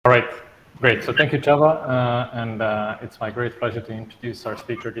right, great. So thank you, Chava. And it's my great pleasure to introduce our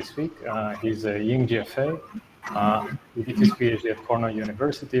speaker this week. He's Yingjie Fei. He did his PhD at Cornell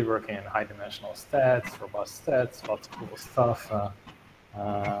University, working in high-dimensional stats, robust stats, lots of cool stuff,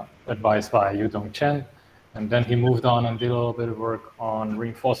 advised by Yudong Chen. And then he moved on and did a little bit of work on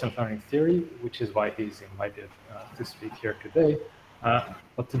reinforcement learning theory, which is why he's invited to speak here today.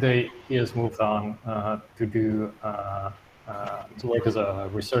 But today he has moved on to work as a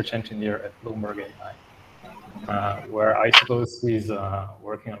research engineer at Bloomberg AI, where I suppose he's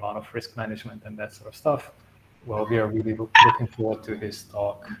working a lot of risk management and that sort of stuff. Well, we are really looking forward to his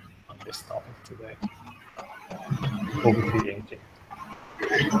talk on this topic today. Over to you, Yingjie.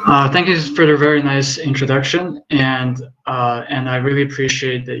 Thank you for the very nice introduction, and I really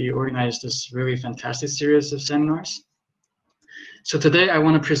appreciate that you organized this really fantastic series of seminars. So today I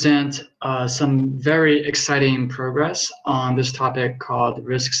want to present some very exciting progress on this topic called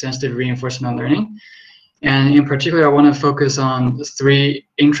risk-sensitive reinforcement learning. And in particular, I want to focus on 3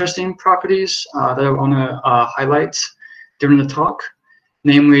 interesting properties that I want to highlight during the talk,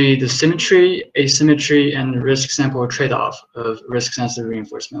 namely the symmetry, asymmetry, and risk-sample tradeoff of risk-sensitive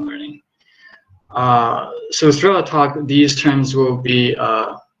reinforcement learning. So throughout the talk, these terms will be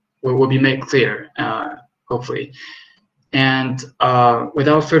made clear, hopefully. And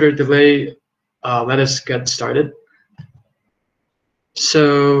without further delay, let us get started.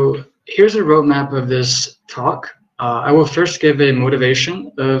 So here's a roadmap of this talk. I will first give a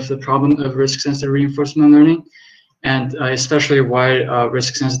motivation of the problem of risk-sensitive reinforcement learning, and especially why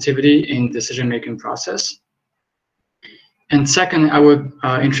risk sensitivity in decision-making process. And second, I would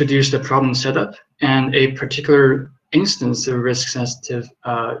introduce the problem setup and a particular instance of risk-sensitive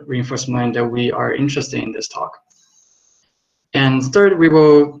reinforcement learning that we are interested in this talk. And third, we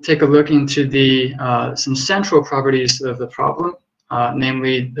will take a look into the some central properties of the problem,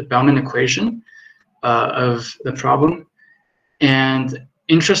 namely the Bellman equation of the problem. And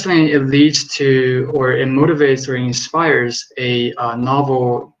interestingly, it leads to, or it motivates or inspires a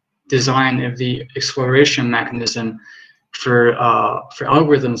novel design of the exploration mechanism for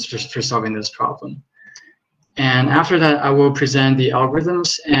algorithms for solving this problem. And after that, I will present the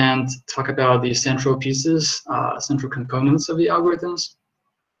algorithms and talk about the central pieces, central components of the algorithms.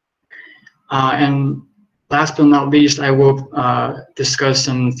 And last but not least, I will discuss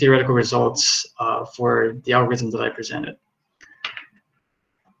some theoretical results for the algorithms that I presented.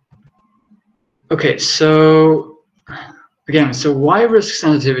 Okay, so again, so why risk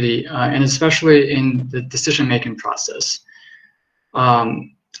sensitivity, and especially in the decision-making process?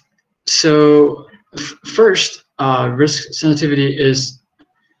 First, risk sensitivity is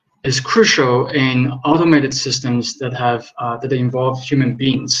crucial in automated systems that have that involve human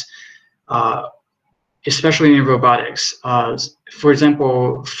beings, especially in robotics. For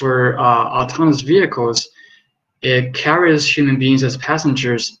example, for autonomous vehicles, it carries human beings as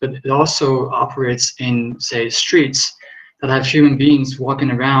passengers, but it also operates in, say, streets that have human beings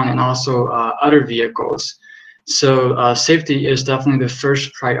walking around and also other vehicles. So safety is definitely the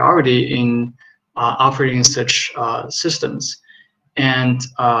first priority in operating such systems, and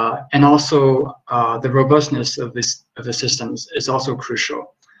also the robustness of the systems is also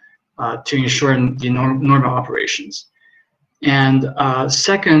crucial to ensure the normal operations. And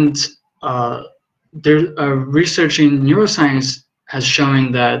second, research in neuroscience has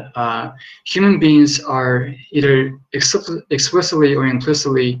shown that human beings are either explicitly or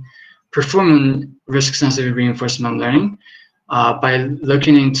implicitly performing risk-sensitive reinforcement learning by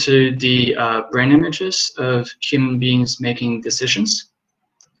looking into the brain images of human beings making decisions.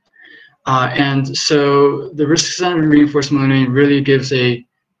 And so the risk-sensitive reinforcement learning really gives a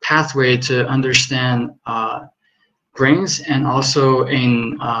pathway to understand brains and also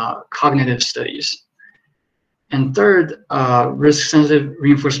in cognitive studies. And third, risk-sensitive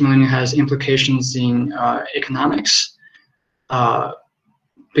reinforcement learning has implications in economics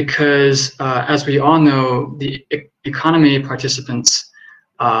because as we all know, the economy participants,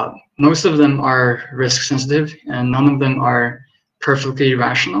 most of them are risk sensitive and none of them are perfectly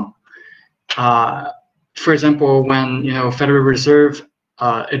rational. For example, when Federal Reserve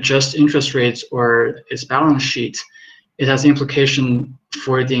adjusts interest rates or its balance sheet, it has implication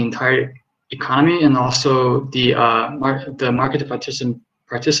for the entire economy, and also the market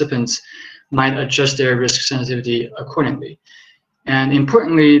participants might adjust their risk sensitivity accordingly. And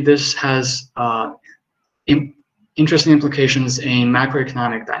importantly, this has interesting implications in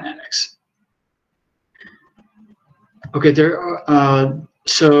macroeconomic dynamics. Okay,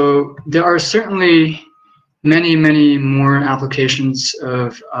 so there are certainly many more applications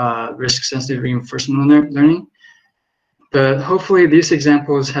of risk-sensitive reinforcement learning, But hopefully these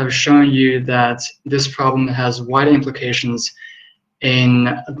examples have shown you that this problem has wide implications in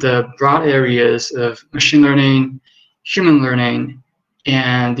the broad areas of machine learning, human learning,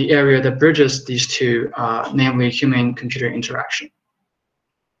 and the area that bridges these two, namely human-computer interaction.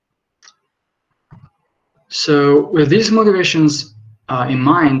 So with these motivations in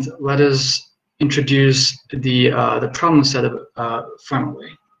mind, let us introduce the problem set formally.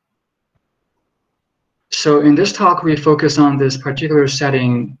 So in this talk, we focus on this particular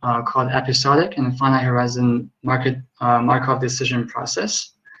setting called episodic and finite horizon Markov decision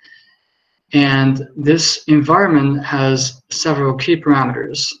process. And this environment has several key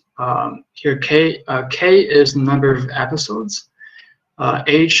parameters. Here, K is the number of episodes,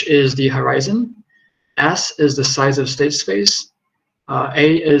 H is the horizon, S is the size of state space,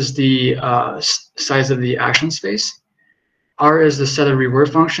 A is the size of the action space, R is the set of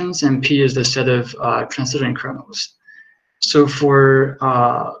reward functions, and P is the set of transition kernels. So for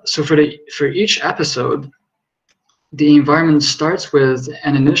each episode, the environment starts with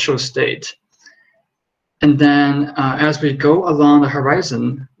an initial state, and then as we go along the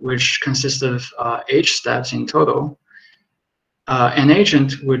horizon, which consists of H steps in total, an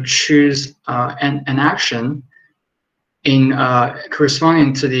agent would choose an action in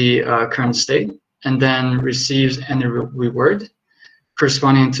corresponding to the current state, and then receives any reward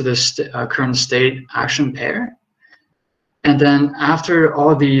corresponding to the current state action pair. And then after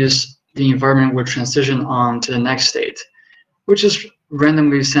all these, the environment would transition on to the next state, which is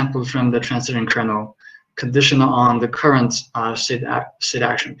randomly sampled from the transition kernel, conditional on the current state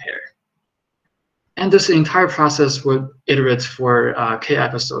action pair. And this entire process would iterate for k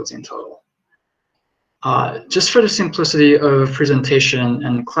episodes in total. Just for the simplicity of presentation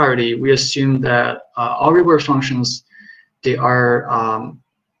and clarity, we assume that all reward functions, they are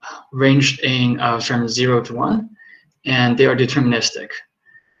ranged in from 0 to 1, and they are deterministic.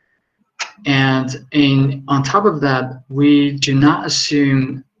 And on top of that, we do not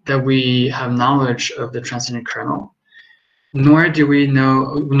assume that we have knowledge of the transition kernel, nor do we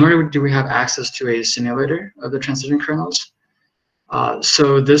have access to a simulator of the transition kernels.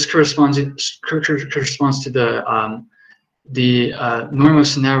 So this corresponds to the normal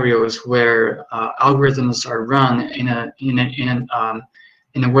scenarios where algorithms are run in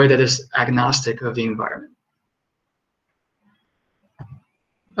a way that is agnostic of the environment.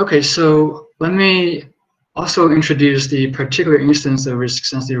 Okay, so let me also introduce the particular instance of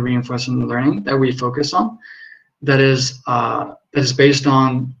risk-sensitive reinforcement learning that we focus on. That is based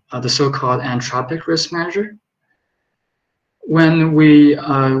on the so-called entropic risk measure. When we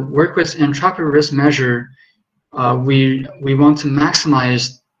work with entropic risk measure, we want to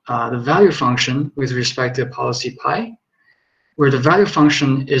maximize the value function with respect to policy pi, where the value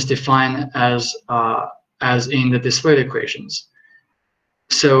function is defined as in the displayed equations.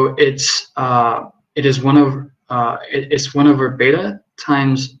 So it's 1 over beta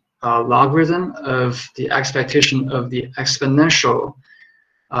times logarithm of the expectation of the exponential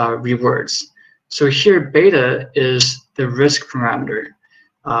rewards. So here beta is the risk parameter,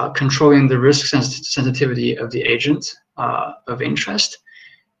 controlling the risk sensitivity of the agent of interest,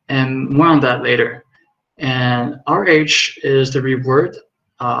 and more on that later. And RH is the reward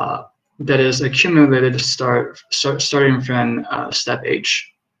that is accumulated starting from step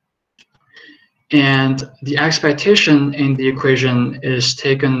H. And the expectation in the equation is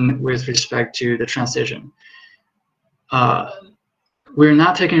taken with respect to the transition. We're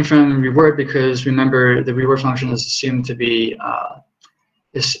not taking from reward because remember the reward function is assumed to be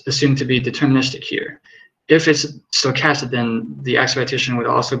deterministic here. If it's stochastic, then the expectation would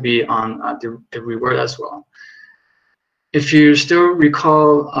also be on the reward as well. If you still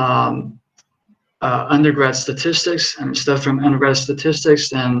recall undergrad statistics and stuff from undergrad statistics,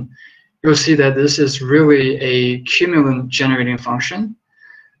 then you'll see that this is really a cumulant generating function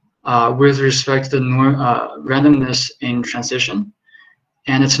with respect to the randomness in transition,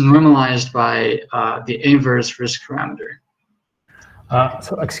 and it's normalized by the inverse risk parameter.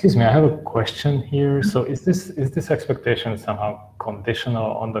 So excuse me, I have a question here. So is this expectation somehow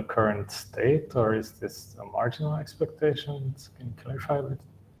conditional on the current state, or is this a marginal expectation? Can you clarify a bit?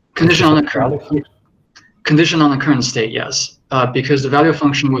 Condition on the current state, yes, because the value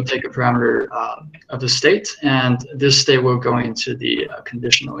function will take a parameter of the state, and this state will go into the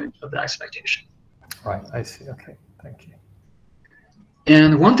conditional of the expectation. Right, I see. Okay, thank you.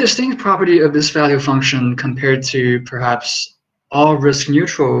 And one distinct property of this value function compared to perhaps all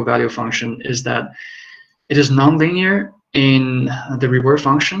risk-neutral value function is that it is nonlinear in the reward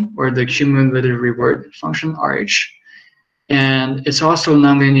function, or the cumulative reward function, RH. And it's also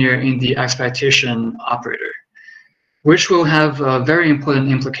nonlinear in the expectation operator. which will have very important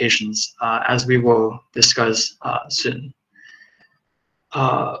implications, as we will discuss soon.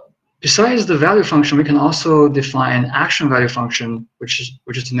 Besides the value function, we can also define action value function, which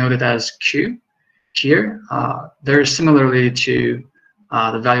is denoted as Q here, very similarly to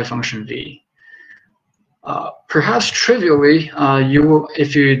the value function V. Perhaps trivially,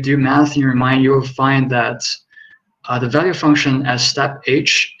 if you do math in your mind, you will find that the value function at step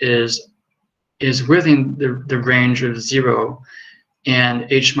H is within the range of 0 and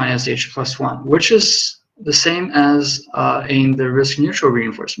H minus H plus 1, which is the same as in the risk-neutral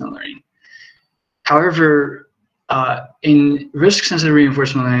reinforcement learning. However, in risk-sensitive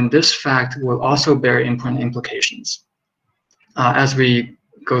reinforcement learning, this fact will also bear important implications as we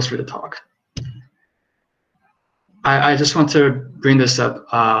go through the talk. I just want to bring this up,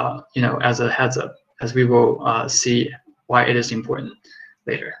 as a heads up, as we will see why it is important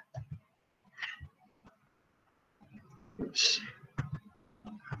later. Oops.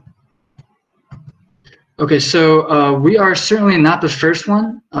 Okay, so we are certainly not the first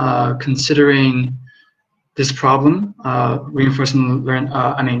one considering this problem, reinforcement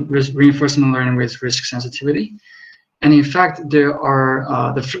learning with risk sensitivity. And in fact, there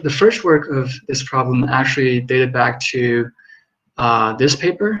are the first work of this problem actually dated back to this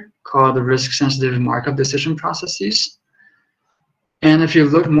paper called the risk-sensitive markup decision processes. And if you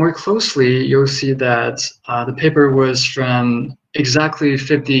look more closely, you'll see that the paper was from exactly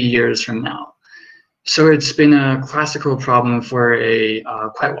 50 years from now. So it's been a classical problem for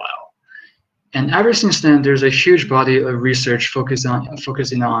quite a while. And ever since then, there's a huge body of research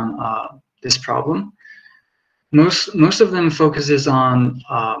focusing on this problem. Most of them focuses on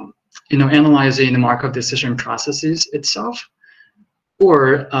analyzing the Markov decision processes itself,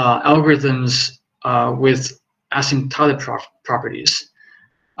 or algorithms with asymptotic properties.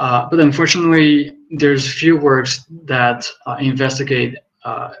 But unfortunately, there's few works that investigate,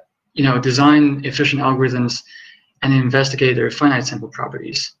 design efficient algorithms and investigate their finite sample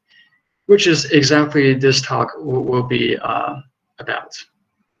properties, which is exactly this talk will be about.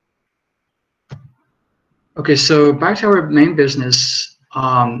 Okay, so back to our main business.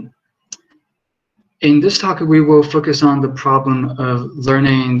 In this talk, we will focus on the problem of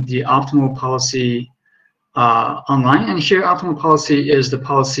learning the optimal policy online. And here, optimal policy is the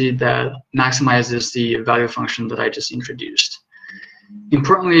policy that maximizes the value function that I just introduced.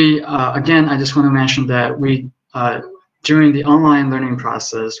 Importantly, again, I just want to mention that during the online learning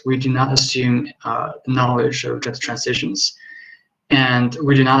process, we do not assume knowledge of the transitions, and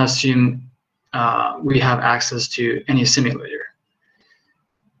we do not assume we have access to any simulator.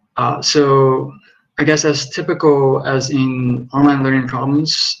 So I guess as typical as in online learning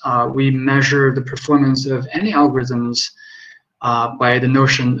problems, we measure the performance of any algorithms by the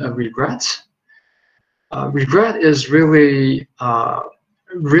notion of regret. Regret is really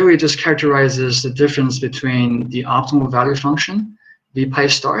just characterizes the difference between the optimal value function, v pi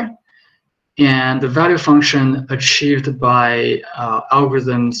star, and the value function achieved by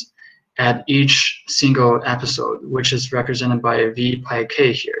algorithms at each single episode, which is represented by v pi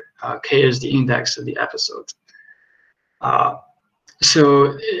k here. K is the index of the episode.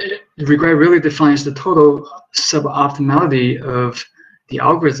 So regret really defines the total suboptimality of the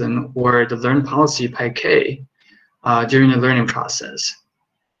algorithm or the learned policy pi k during the learning process.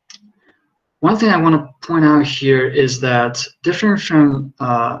 One thing I want to point out here is that different from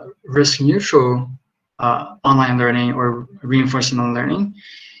risk-neutral online learning or reinforcement learning,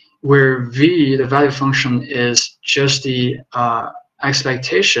 where v, the value function, is just the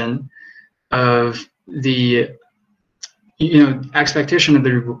expectation of the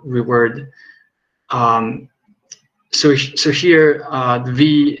reward. So here the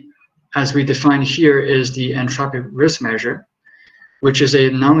v, as we define here, is the entropic risk measure, which is a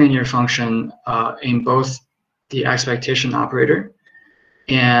nonlinear function in both the expectation operator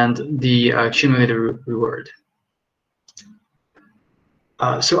and the cumulative reward.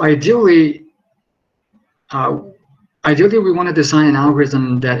 So ideally, we want to design an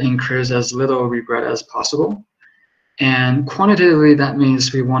algorithm that incurs as little regret as possible. And quantitatively, that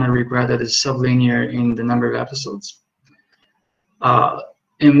means we want a regret that is sublinear in the number of episodes.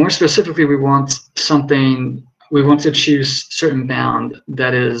 And more specifically, we want to achieve certain bound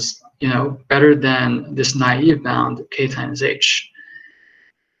that is, better than this naive bound k times h.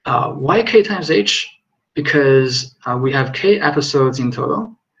 Why k times h? Because we have k episodes in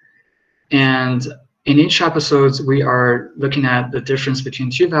total, and in each episode, we are looking at the difference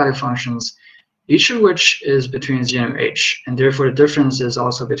between two value functions, each of which is between 0 and h, and therefore the difference is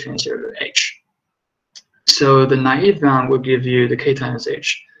also between 0 and h. So the naive bound will give you the k times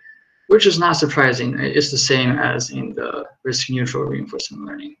h, which is not surprising. It's the same as in the risk-neutral reinforcement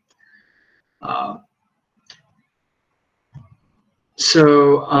learning.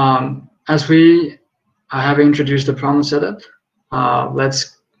 As we have introduced the problem setup,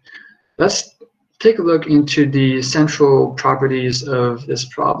 let's take a look into the central properties of this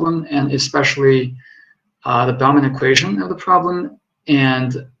problem, and especially the Bellman equation of the problem,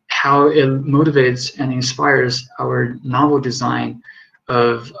 and how it motivates and inspires our novel design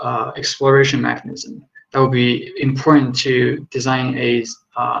of exploration mechanism that will be important to design a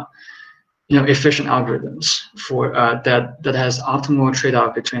efficient algorithms for that has optimal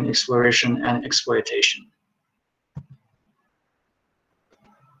trade-off between exploration and exploitation.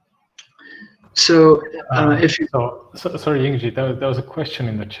 So, if you sorry, Yingjie, there was a question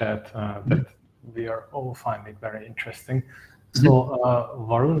in the chat that we are all finding very interesting. So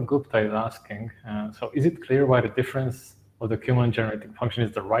Varun Gupta is asking, so is it clear why the difference of the cumulative generating function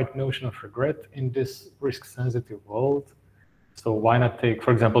is the right notion of regret in this risk-sensitive world? So why not take,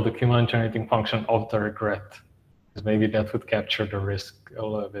 for example, the cumulative generating function of the regret? Because maybe that would capture the risk a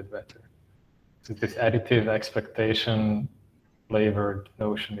little bit better. So this additive expectation flavored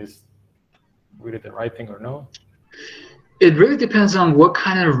notion is really the right thing or no? It really depends on what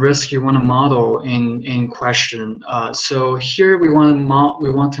kind of risk you want to model in question. So here we want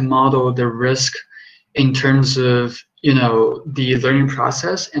to model the risk in terms of the learning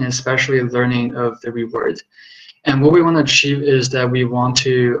process, and especially learning of the reward. And what we want to achieve is that we want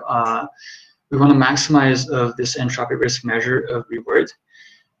to maximize of this entropy risk measure of reward.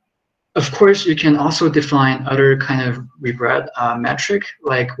 Of course, you can also define other kind of regret metric,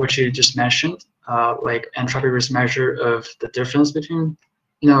 like what you just mentioned, like entropy risk measure of the difference between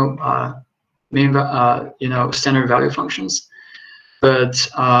standard value functions. But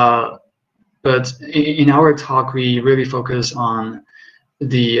in our talk, we really focus on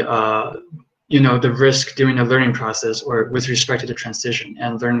the the risk during the learning process, or with respect to the transition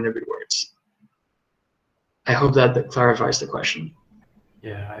and learning the rewards. I hope that clarifies the question.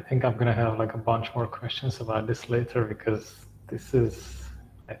 Yeah, I think I'm gonna have like a bunch more questions about this later, because this is,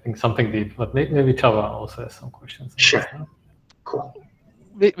 I think, something deep. But maybe Chava also has some questions. Sure. Cool.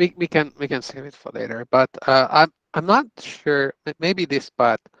 We can save it for later. But I'm not sure. Maybe this,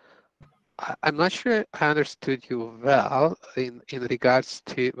 but I'm not sure I understood you well in regards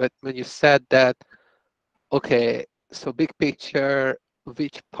to when you said that, okay, so big picture,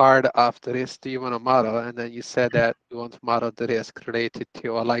 which part of the risk do you want to model? And then you said that you want to model the risk related to,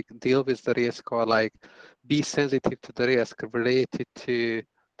 or like deal with the risk, or like be sensitive to the risk related to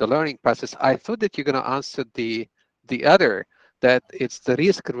the learning process. I thought that you're going to answer the other, that it's the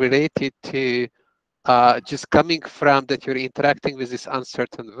risk related to just coming from that you're interacting with this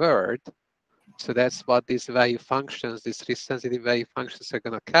uncertain world. So that's what these value functions, these risk-sensitive value functions, are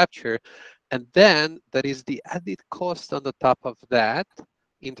going to capture. And then there is the added cost on the top of that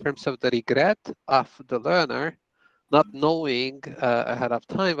in terms of the regret of the learner not knowing ahead of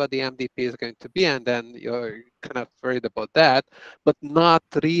time what the MDP is going to be, and then you're kind of worried about that, but not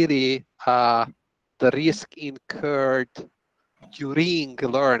really the risk incurred during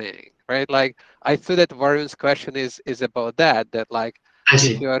learning, right? Like, I thought that Varun's question is about that like,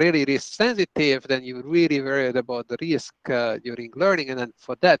 if you're really risk sensitive, then you're really worried about the risk during learning, and then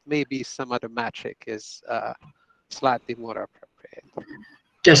for that, maybe some other metric is slightly more appropriate.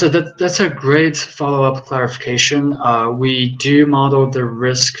 Yeah, so that's a great follow-up clarification. We do model the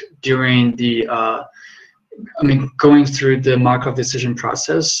risk during the, going through the Markov decision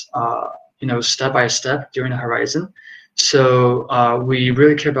process, step by step during the horizon. So we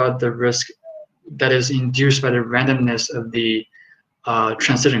really care about the risk that is induced by the randomness of the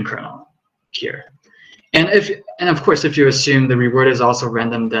transition kernel here. And of course, if you assume the reward is also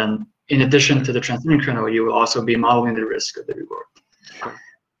random, then in addition to the transition kernel, you will also be modeling the risk of the reward. Sure.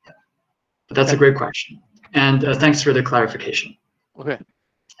 But that's a great question, and thanks for the clarification. Okay.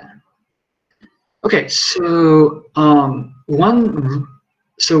 Okay, so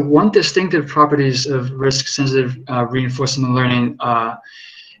one distinctive properties of risk-sensitive reinforcement learning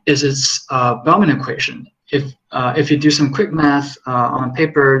is its Bellman equation. If you do some quick math on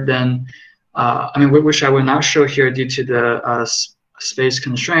paper, then which I will not show here due to the space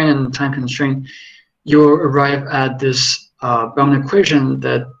constraint and time constraint, you'll arrive at this Bellman equation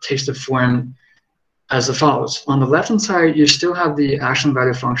that takes the form as follows. On the left-hand side, you still have the action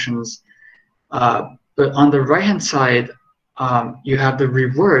value functions, but on the right-hand side, you have the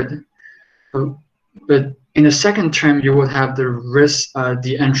reward. But in the second term, you would have the risk,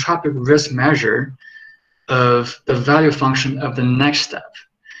 the entropic risk measure of the value function of the next step.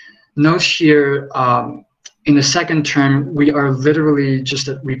 Note here, in the second term, we are literally just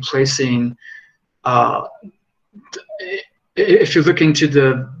replacing, if you look into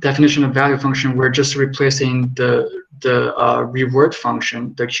the definition of value function, we're just replacing the reward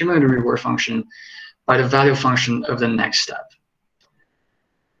function, the cumulative reward function, by the value function of the next step.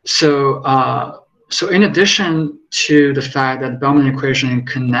 So, so in addition to the fact that the Bellman equation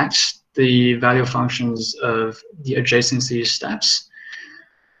connects the value functions of the adjacency steps,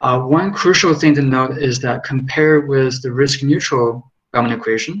 one crucial thing to note is that compared with the risk-neutral Bellman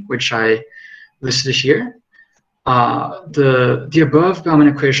equation, which I listed here, the above Bellman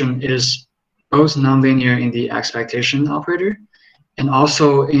equation is both nonlinear in the expectation operator and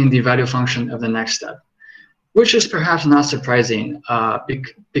also in the value function of the next step, which is perhaps not surprising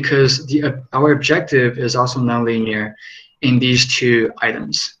because our objective is also nonlinear in these two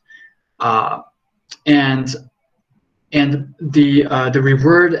items. And the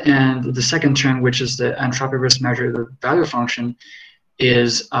reward and the second term, which is the entropic risk measure of the value function,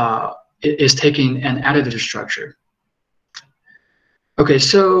 is taking an additive structure. Okay,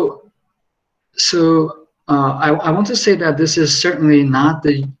 so I want to say that this is certainly not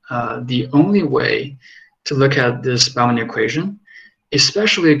the only way to look at this Bellman equation,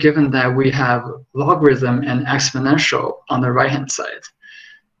 especially given that we have logarithm and exponential on the right-hand side.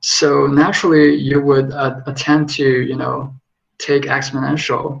 So naturally, you would attempt to, take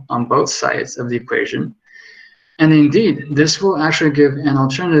exponential on both sides of the equation. And indeed, this will actually give an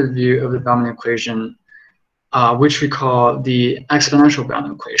alternative view of the Bellman equation, which we call the exponential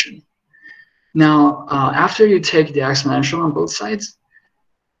Bellman equation. Now, after you take the exponential on both sides,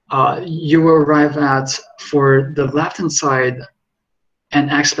 you will arrive at, for the left-hand side, an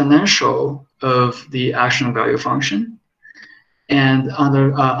exponential of the action value function. And on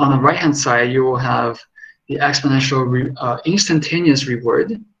the right-hand side, you will have the exponential instantaneous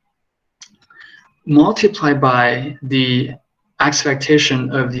reward multiplied by the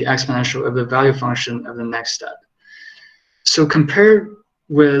expectation of the exponential of the value function of the next step. So compared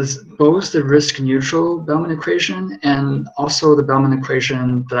with both the risk-neutral Bellman equation and also the Bellman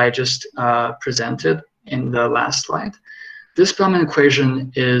equation that I just presented in the last slide, this Bellman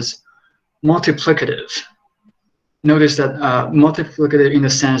equation is multiplicative. Notice that multiplicative in the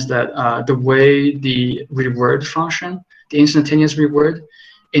sense that the way the reward function, the instantaneous reward,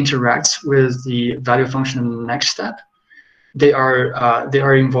 interacts with the value function in the next step, they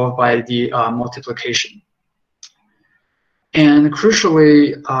are involved by the multiplication. And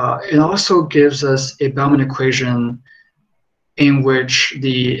crucially, it also gives us a Bellman equation in which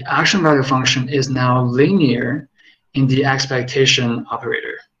the action value function is now linear in the expectation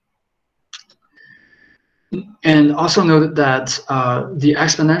operator. And also note that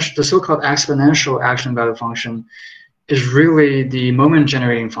the so-called exponential action value function is really the moment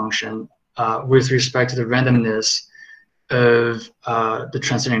generating function with respect to the randomness of the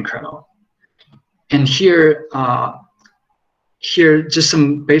transiting kernel. And here, just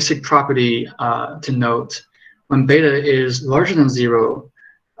some basic property to note: when beta is larger than 0,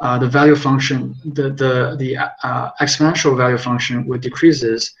 the value function, the exponential value function would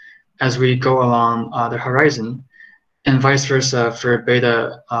decreases as we go along the horizon, and vice versa for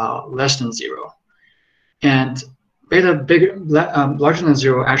beta less than 0. And beta larger than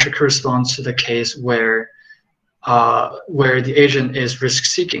 0 actually corresponds to the case where the agent is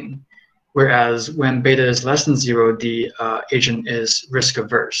risk-seeking, whereas when beta is less than 0, the agent is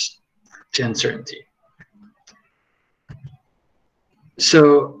risk-averse to uncertainty.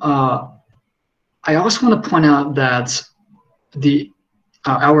 So I also want to point out that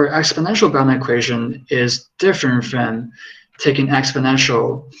our exponential Bellman equation is different from taking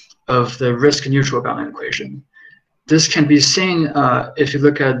exponential of the risk-neutral Bellman equation. This can be seen if you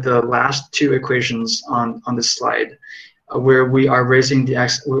look at the last two equations on this slide, where we are raising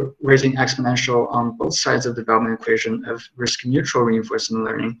exponential on both sides of the Bellman equation of risk-neutral reinforcement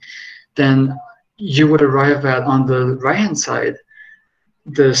learning. Then you would arrive at, on the right-hand side,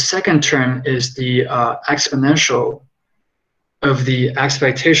 the second term is the exponential of the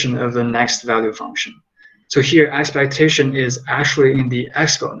expectation of the next value function. So here, expectation is actually in the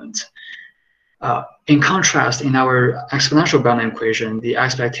exponent. In contrast, in our exponential Bellman equation, the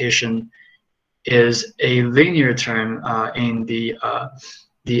expectation is a linear term in the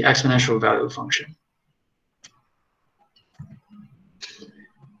exponential value function.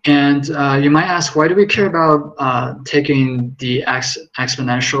 And you might ask, why do we care about taking the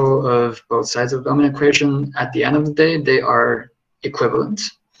exponential of both sides of the Bellman equation? At the end of the day, they are equivalent.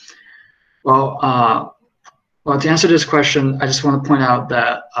 Well, to answer this question, I just want to point out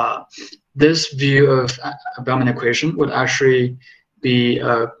that this view of a Bellman equation would actually be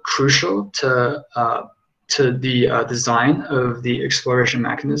crucial to to the design of the exploration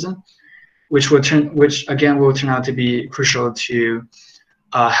mechanism, which again will turn out to be crucial to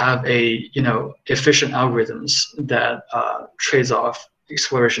have a efficient algorithms that trades off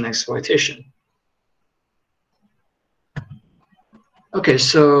exploration and exploitation. Okay,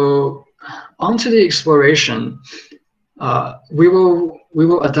 so onto the exploration, we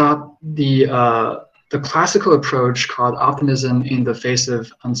will adopt the classical approach called optimism in the face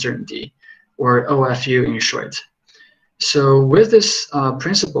of uncertainty, or OFU in short. So with this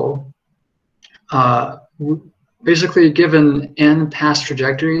principle, basically given n past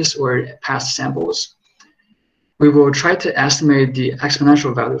trajectories or past samples, we will try to estimate the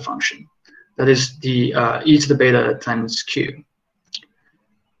exponential value function, that is the e to the beta times q.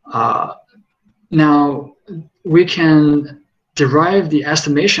 Now we can derive the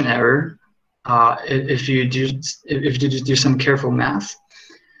estimation error if you do some careful math.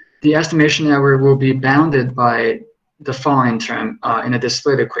 The estimation error will be bounded by the following term in a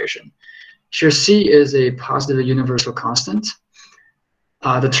displayed equation. Here C is a positive universal constant.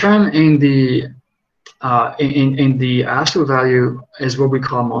 The term in the absolute value is what we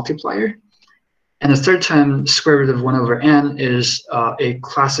call multiplier. And the third term, square root of 1 over n, is a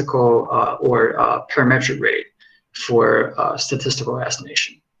classical or parametric rate for statistical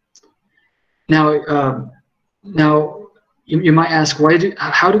estimation. Now, you might ask,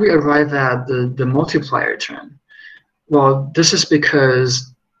 how do we arrive at the multiplier term? Well, this is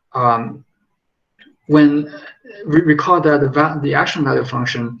because when recall that the action value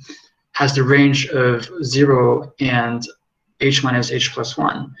function has the range of 0 and h minus h plus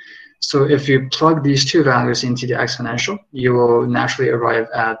 1. So if you plug these two values into the exponential, you will naturally arrive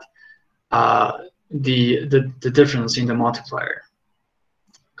at the difference in the multiplier.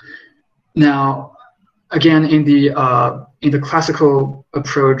 Now, again, in the classical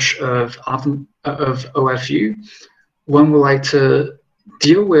approach of OFU, one would like to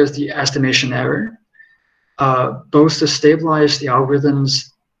deal with the estimation error, both to stabilize the algorithms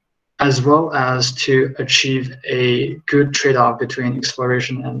as well as to achieve a good trade-off between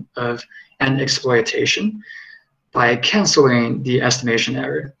exploration and exploitation by canceling the estimation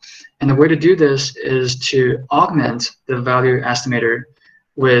error. And the way to do this is to augment the value estimator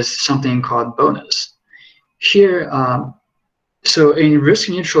with something called bonus. Here, so in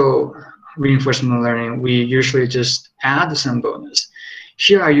risk-neutral reinforcement learning, we usually just add some bonus.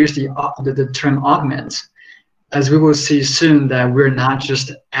 Here I use the term augment, as we will see soon that we're not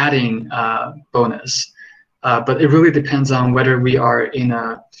just adding bonus, but it really depends on whether we are in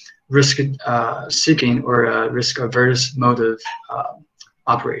a risk-seeking or a risk-averse mode of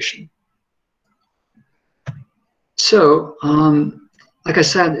operation. So, like I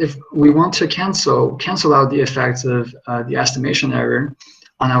said, if we want to cancel out the effects of the estimation error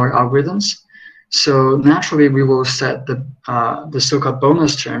on our algorithms, so naturally we will set the so-called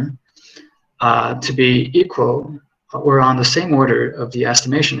bonus term to be equal or on the same order of the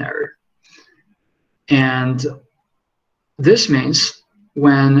estimation error. And this means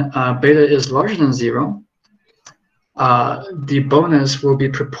when beta is larger than 0, the bonus will be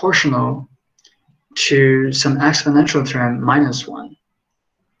proportional to some exponential term minus 1.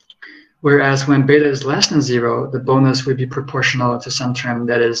 Whereas when beta is less than 0, the bonus will be proportional to some term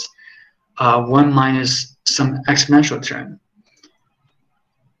that is 1 minus some exponential term.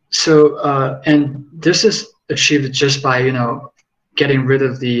 So, and this is achieved just by, getting rid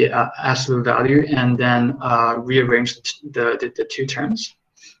of the absolute value and then rearrange the two terms.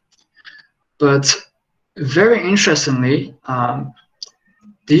 But very interestingly,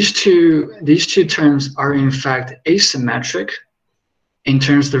 these two terms are in fact asymmetric in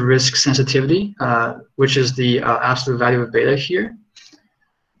terms of the risk sensitivity, which is the absolute value of beta here.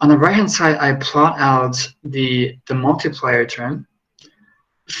 On the right-hand side, I plot out the multiplier term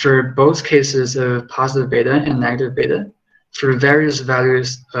for both cases of positive beta and negative beta for various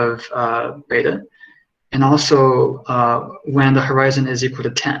values of beta, and also when the horizon is equal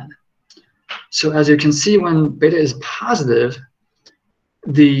to 10. So as you can see, when beta is positive,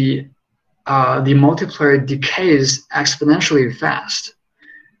 the multiplier decays exponentially fast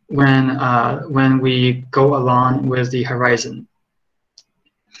when we go along with the horizon.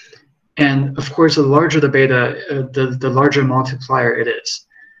 And of course, the larger the beta, the larger multiplier it is.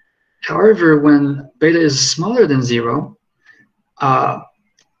 However, when beta is smaller than 0,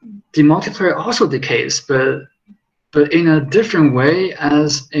 the multiplier also decays, but in a different way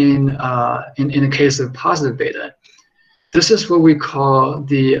as in the case of positive beta. This is what we call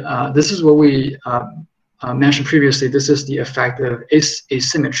this is what we mentioned previously. This is the effect of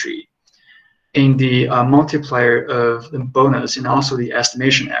asymmetry in the multiplier of the bonus and also the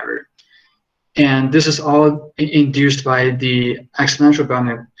estimation error. And this is all induced by the exponential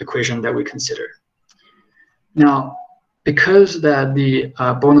bounding equation that we consider. Now, because that the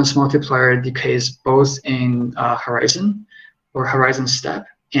bonus multiplier decays both in horizon or horizon step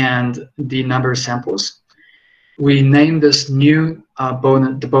and the number of samples, we name this new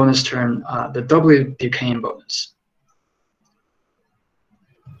the bonus term the doubly decaying bonus.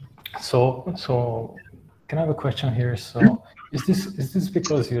 So can I have a question here? So is this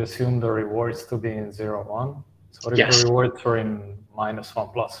because you assume the rewards to be in 0, 1? So what if Yes. the rewards are in -1 +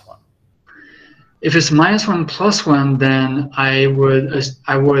 1? If it's -1 + 1, then I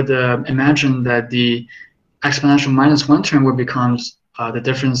would imagine that the exponential -1 term would become the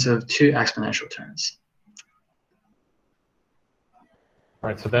difference of two exponential terms.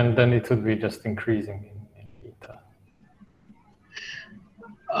 Right. So then it would be just increasing in beta.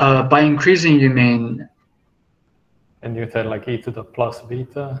 By increasing, you mean? And you said like e to the plus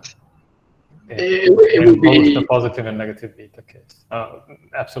beta. It would both be the positive and negative beta case.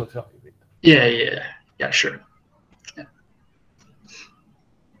 Absolute value beta. Yeah, sure. Yeah.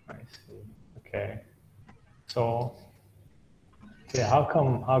 I see. Okay. So yeah,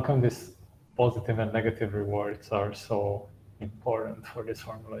 how come this positive and negative rewards are so important for this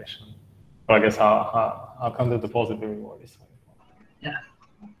formulation? Well, I guess how come that the positive reward is so important? Yeah.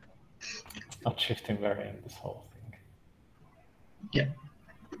 It's not shifting variant, this whole thing. Yeah.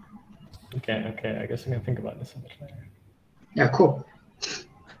 Okay. I guess we can think about this a bit later. Yeah, cool.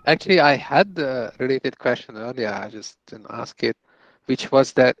 Actually, I had the related question earlier. I just didn't ask it, which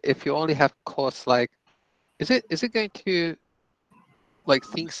was that if you only have costs, like, is it going to, like,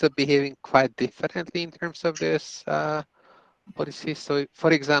 things are behaving quite differently in terms of this policy? So,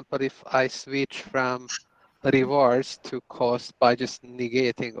 for example, if I switch from rewards to cost by just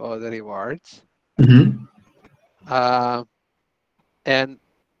negating all the rewards, Mm-hmm. and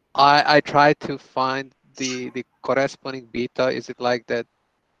I try to find the corresponding beta, is it like that?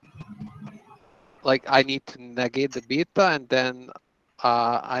 Like I need to negate the beta and then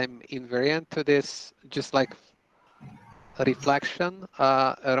I'm invariant to this, just like a reflection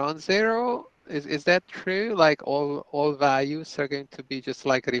around 0. Is that true? Like all values are going to be just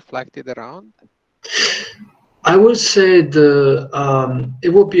like reflected around? I would say it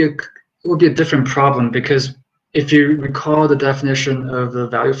will be a different problem, because if you recall the definition of the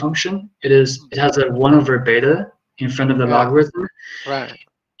value function, it has a 1/beta in front of the logarithm. Right.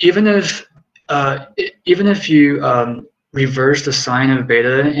 Even if you reverse the sign of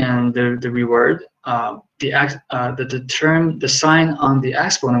beta and the reward, the sign on the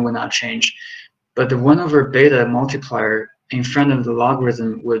exponent will not change, but the 1/beta multiplier in front of the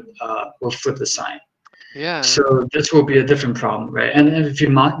logarithm will flip the sign. Yeah. So this will be a different problem, right? And if you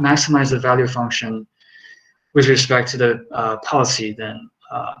maximize the value function with respect to the policy, then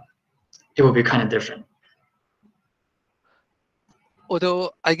it will be kind of different.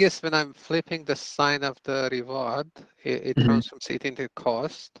 Although I guess when I'm flipping the sign of the reward, it transforms it into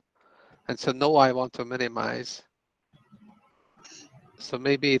cost. And so no, I want to minimize. So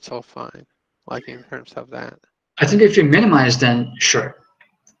maybe it's all fine, like in terms of that. I think if you minimize, then sure.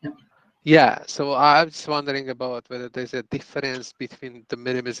 Yeah, so I was wondering about whether there's a difference between the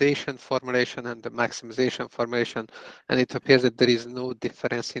minimization formulation and the maximization formulation, and it appears that there is no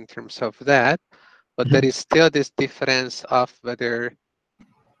difference in terms of that, but there is still this difference of whether,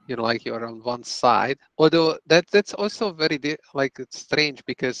 you know, like you're on one side. Although that's also very like it's strange,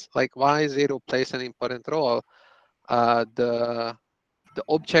 because like why 0 plays an important role. The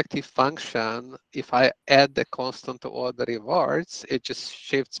objective function, if I add the constant to all the rewards, it just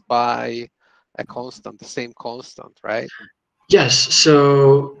shifts by a constant, the same constant, right? Yes.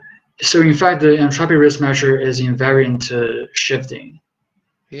 So in fact, the entropy risk measure is invariant to shifting.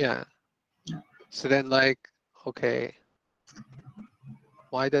 Yeah. So then, like, okay,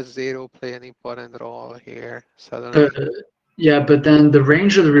 why does 0 play an important role here suddenly? Yeah, but then the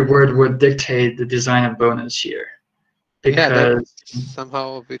range of the reward would dictate the design of bonus here. Because yeah, that's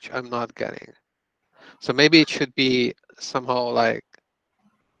somehow which I'm not getting. So maybe it should be somehow like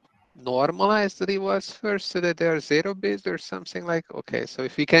normalize the rewards first so that they're 0 based or something. Like, okay, so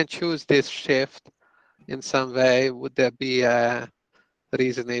if we can choose this shift in some way, would there be a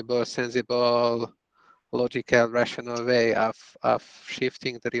reasonable, sensible, logical, rational way of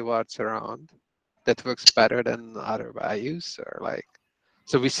shifting the rewards around that works better than other values? Or like,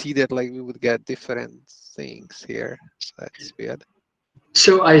 so we see that like we would get different things here. So that's weird.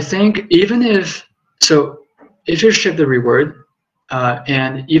 So I think if you shift the reward,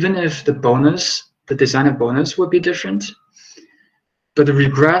 and even if the design of bonus would be different, but the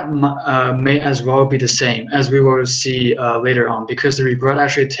regret may as well be the same, as we will see later on, because the regret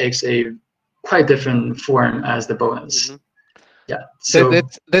actually takes a quite different form as the bonus. Mm-hmm. Yeah, so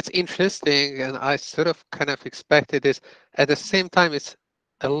that's interesting, and I sort of kind of expected this. At the same time, it's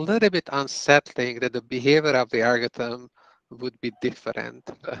a little bit unsettling that the behavior of the algorithm would be different,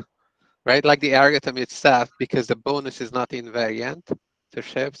 right? Like the algorithm itself, because the bonus is not invariant to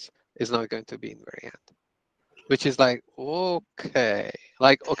shifts, is not going to be invariant, which is like, okay,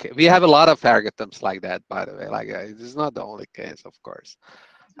 we have a lot of algorithms like that, by the way. Like, this is not the only case, of course,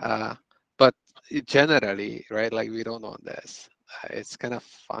 but generally, right? Like, we don't know this. It's kind of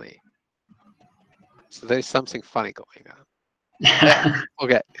funny. So there's something funny going on. Yeah.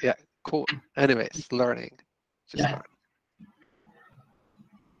 Okay. Yeah. Cool. Anyways, learning. Just yeah. learn.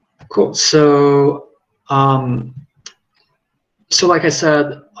 Cool. So, so like I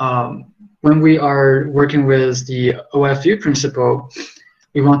said, when we are working with the OFU principle,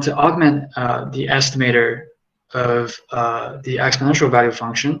 we want to augment the estimator of the exponential value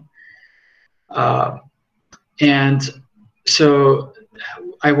function. And so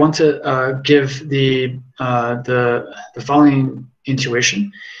I want to give the following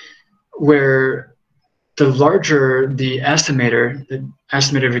intuition, where the larger the estimator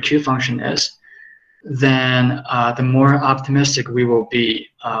of a Q function is, then the more optimistic we will be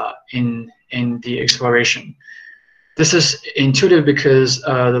in the exploration. This is intuitive because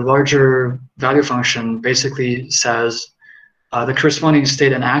the larger value function basically says the corresponding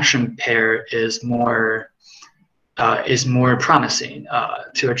state and action pair is more promising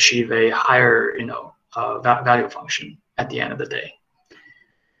to achieve a higher value function at the end of the day.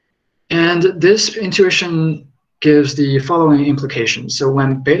 And this intuition gives the following implications. So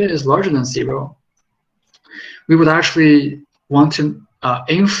when beta is larger than 0, we would actually want to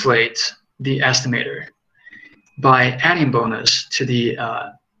inflate the estimator by adding bonus to the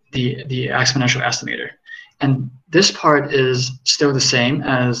exponential estimator. And this part is still the same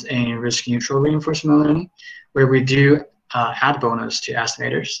as in risk-neutral reinforcement learning, where we do add bonus to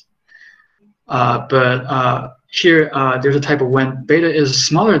estimators. But here, there's a type of when beta is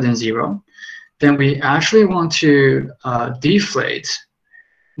smaller than 0, then we actually want to deflate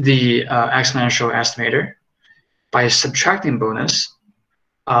the exponential estimator by subtracting bonus,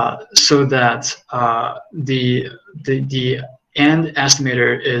 so that the end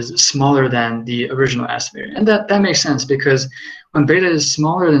estimator is smaller than the original estimator. And that makes sense, because when beta is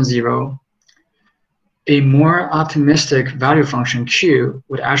smaller than 0, a more optimistic value function Q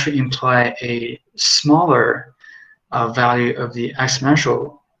would actually imply a smaller value of the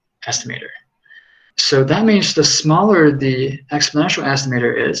exponential estimator. So that means the smaller the exponential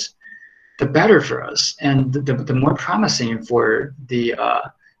estimator is, the better for us, and the more promising for the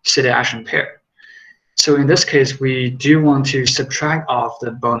state action pair. So in this case, we do want to subtract off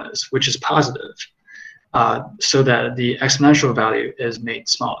the bonus, which is positive, so that the exponential value is made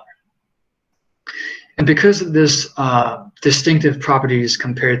smaller. And because of this distinctive properties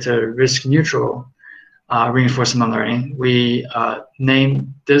compared to risk-neutral reinforcement learning, we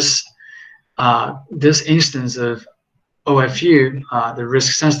name this instance of OFU the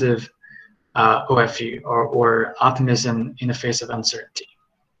risk-sensitive OFU, or optimism in the face of uncertainty.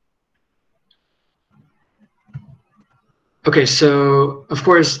 Okay, so of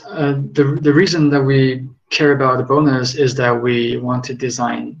course, the reason that we care about the bonus is that we want to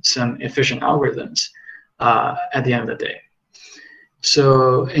design some efficient algorithms at the end of the day.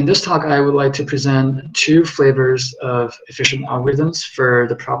 So in this talk, I would like to present 2 flavors of efficient algorithms for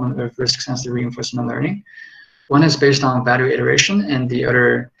the problem of risk-sensitive reinforcement learning. One is based on value iteration, and the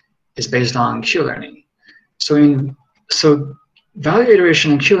other is based on Q-learning. So value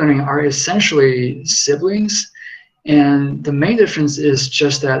iteration and Q-learning are essentially siblings, and the main difference is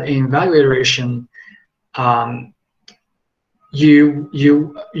just that in value iteration, you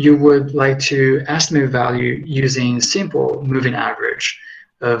would like to estimate value using simple moving average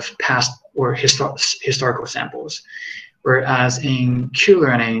of past or historical samples, whereas in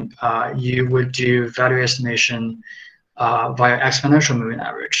Q-learning, you would do value estimation via exponential moving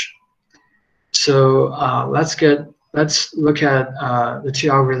average. So let's look at the 2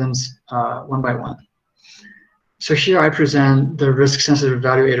 algorithms one by one. So here I present the risk-sensitive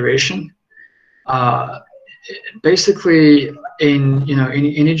value iteration. Basically,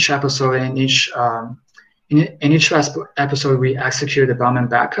 in each episode, in each episode, we execute the Bellman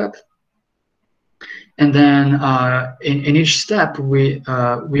backup, and then in each step, we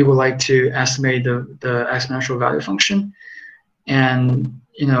would like to estimate the exponential value function, and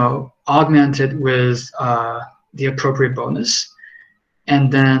augment it with the appropriate bonus,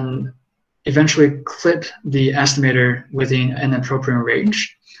 and then eventually clip the estimator within an appropriate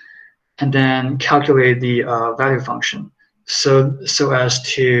range, and then calculate the value function so as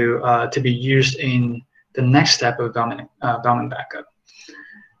to be used in the next step of Bellman backup.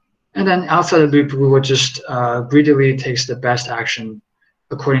 And then outside the loop, we will just greedily take the best action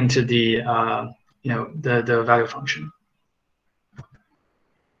according to the the value function.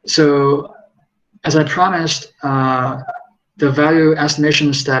 So as I promised, the value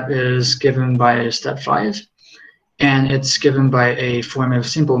estimation step is given by step 5, and it's given by a form of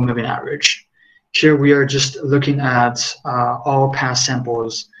simple moving average. Here we are just looking at all past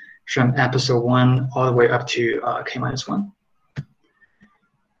samples from episode 1 all the way up to k-1.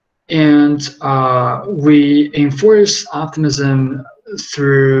 And we enforce optimism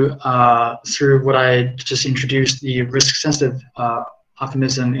through what I just introduced, the risk-sensitive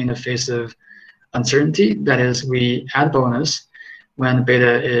optimism in the face of uncertainty. That is, we add bonus when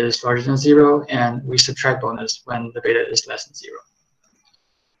beta is larger than 0, and we subtract bonus when the beta is less than 0.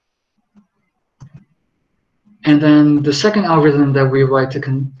 And then the second algorithm that we would like to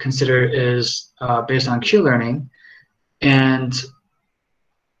consider is based on Q-learning. And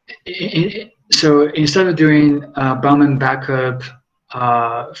so instead of doing Bellman backup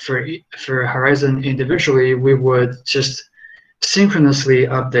for Horizon individually, we would just synchronously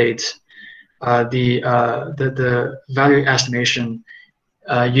update the value estimation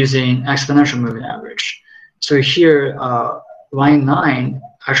using exponential moving average. So here, line 9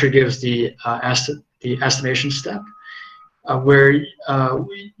 actually gives the estimation step, where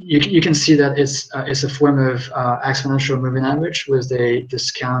you can see that it's a form of exponential moving average with a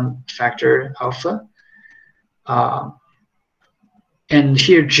discount factor alpha. And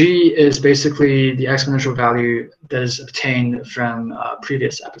here G is basically the exponential value that is obtained from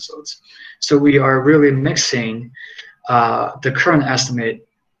previous episodes. So we are really mixing the current estimate,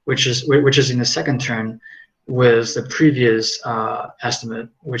 which is in the second term, with the previous estimate,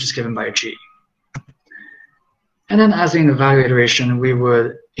 which is given by G. And then as in the value iteration, we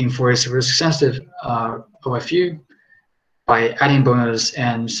would enforce risk-sensitive OFU by adding bonus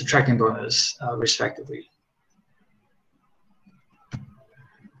and subtracting bonus, respectively.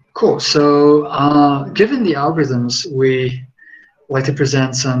 Cool. So given the algorithms, we like to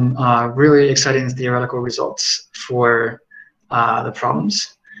present some really exciting theoretical results for the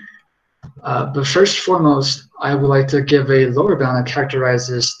problems. But first foremost, I would like to give a lower bound that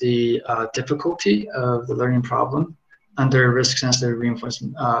characterizes the difficulty of the learning problem under risk-sensitive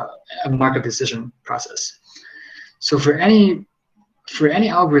reinforcement markup decision process. So for any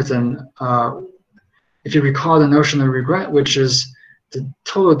algorithm, if you recall the notion of regret, which is the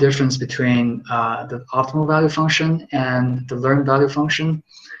total difference between the optimal value function and the learned value function,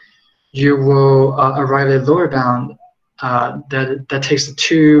 you will arrive at a lower bound that takes the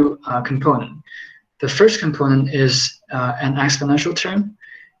two components. The first component is an exponential term,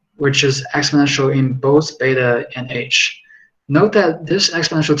 which is exponential in both beta and h. Note that this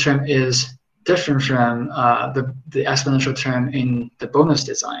exponential term is different from the exponential term in the bonus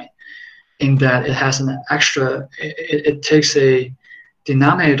design, in that it has an extra, it takes a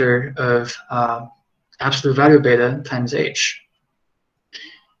denominator of absolute value beta times h.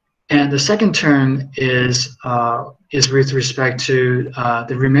 And the second term is with respect to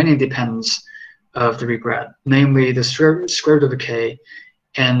the remaining dependence of the regret, namely the square root of k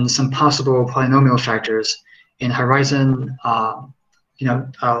and some possible polynomial factors in horizon,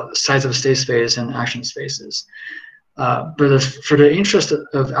 size of state space and action spaces. But for the interest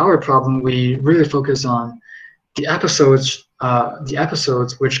of our problem, we really focus on the episodes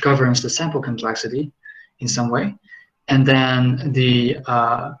which governs the sample complexity in some way, and then the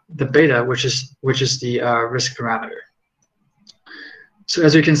beta, which is the risk parameter. So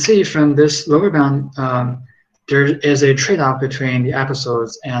as you can see from this lower bound, there is a trade-off between the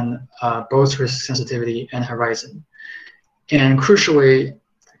episodes and both risk sensitivity and horizon. And crucially,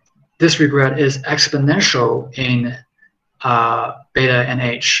 this regret is exponential in beta and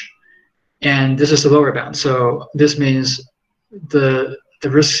h. And this is the lower bound. So this means the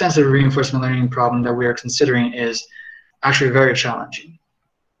risk-sensitive reinforcement learning problem that we are considering is actually very challenging.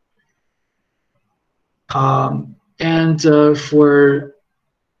 For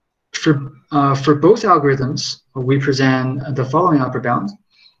both algorithms, we present the following upper bound,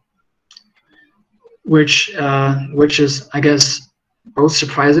 which is, I guess, both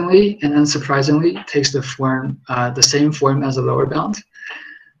surprisingly and unsurprisingly takes the same form as the lower bound.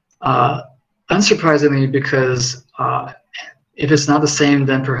 Unsurprisingly, because if it's not the same,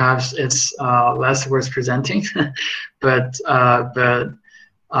 then perhaps it's less worth presenting. but I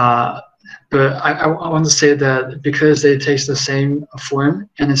want to say that because they take the same form,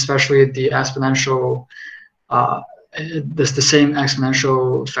 and especially the exponential, the same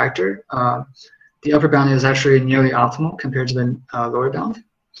exponential factor, the upper bound is actually nearly optimal compared to the lower bound.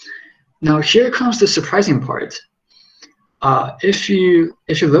 Now here comes the surprising part. If you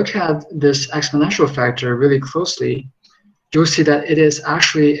look at this exponential factor really closely, you'll see that it is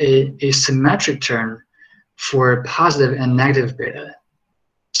actually a symmetric term for positive and negative beta.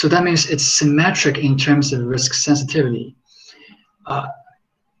 So that means it's symmetric in terms of risk sensitivity.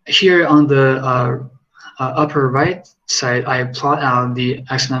 Here on the upper right side, I plot out the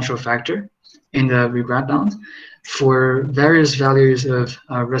exponential factor in the regret bound for various values of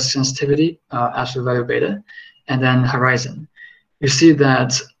risk sensitivity, absolute value beta, and then horizon. You see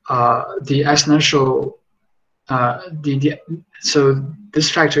that the exponential, so this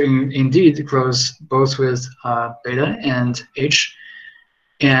factor indeed grows both with beta and h,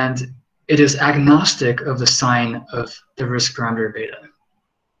 and it is agnostic of the sign of the risk parameter beta.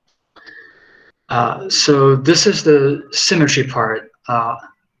 So this is the symmetry part,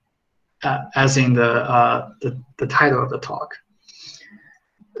 as in the title of the talk.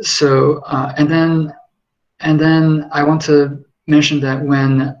 So and then I want to mention that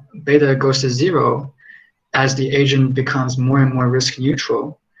when beta goes to 0, as the agent becomes more and more risk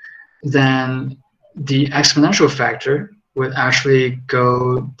neutral, then the exponential factor would actually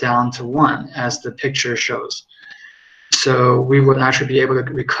go down to 1, as the picture shows. So we would actually be able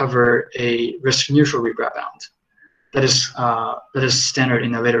to recover a risk neutral regret bound. That is standard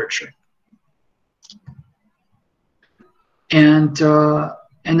in the literature. And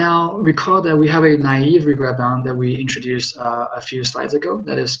now recall that we have a naive regret bound that we introduced a few slides ago.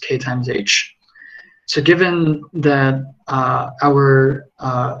 That is k times h. So given that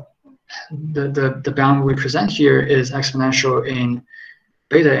the bound we present here is exponential in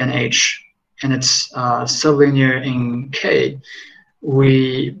beta and h, and it's sublinear in k,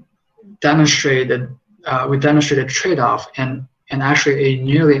 we demonstrated trade-off and actually a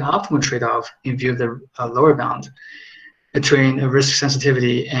nearly optimal trade-off in view of the lower bound between risk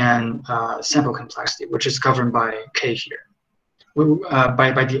sensitivity and sample complexity, which is governed by k here,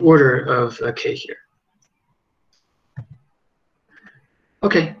 by the order of k here.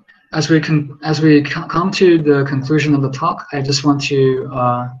 Okay, as we come to the conclusion of the talk, I just want to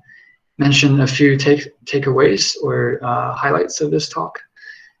mention a few takeaways or highlights of this talk.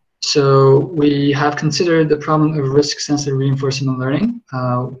 So we have considered the problem of risk-sensitive reinforcement learning,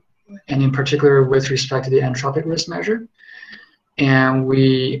 and in particular with respect to the entropic risk measure. And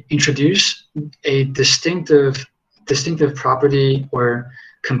we introduce a distinctive property or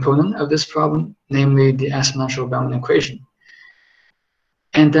component of this problem, namely the exponential Bellman equation.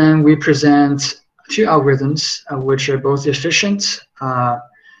 And then we present 2 algorithms which are both efficient,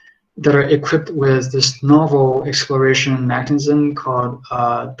 that are equipped with this novel exploration mechanism called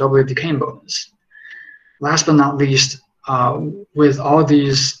double decaying bonus. Last but not least, with all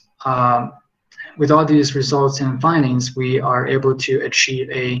these results and findings, we are able to achieve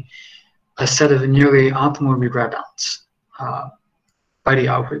a set of nearly optimal regret bounds by the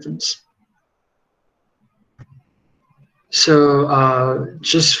algorithms. So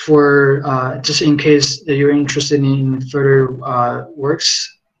just in case that you're interested in further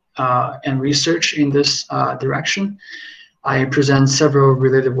works and research in this direction, I present several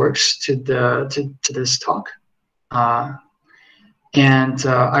related works to this talk. And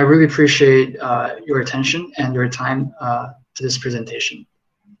I really appreciate your attention and your time to this presentation.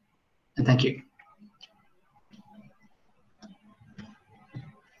 And thank you.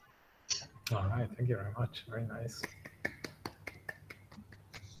 All right, thank you very much. Very nice.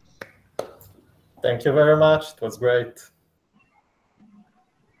 Thank you very much. It was great.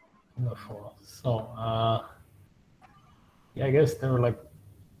 Wonderful. So, yeah, I guess there were like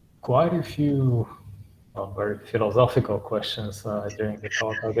quite a few very philosophical questions during the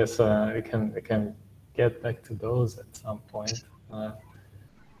talk. I guess we can get back to those at some point.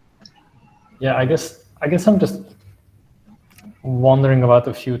 Yeah, I guess I'm just wondering about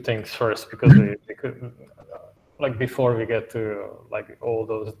a few things first, because we could, like, before we get to like all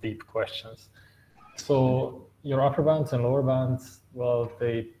those deep questions. So your upper bounds and lower bounds, well,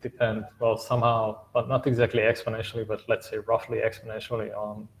 they depend, well, somehow, but not exactly exponentially, but let's say roughly exponentially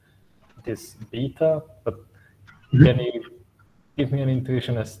on this beta. But can you give me an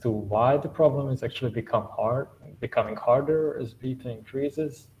intuition as to why the problem is actually becoming harder as beta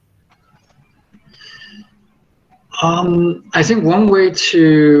increases? I think one way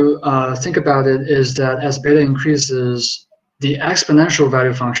to think about it is that as beta increases, the exponential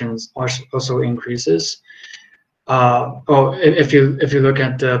value functions also increases. If you look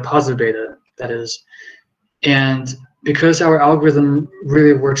at the positive beta, that is, and because our algorithm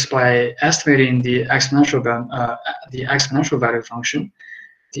really works by estimating the exponential value function,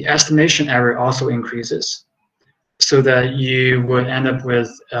 the estimation error also increases, so that you would end up with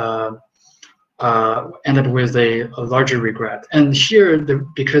a larger regret. And here,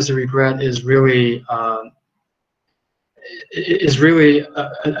 because the regret is really a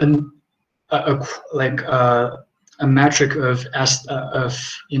metric of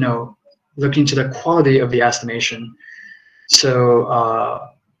looking to the quality of the estimation. So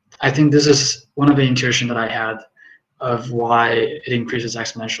I think this is one of the intuition that I had of why it increases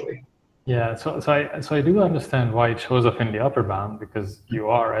exponentially. Yeah, so I do understand why it shows up in the upper bound, because you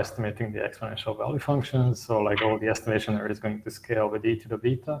are estimating the exponential value functions. So like all the estimation error is going to scale with e to the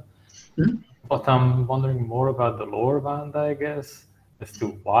beta. Mm-hmm. But I'm wondering more about the lower bound, I guess, as to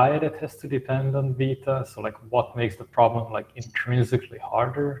why that has to depend on beta. So like what makes the problem like intrinsically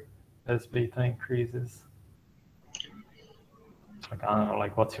harder as beta increases? Like, I don't know,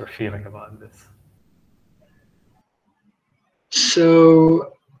 like what's your feeling about this?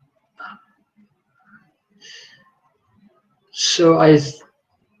 So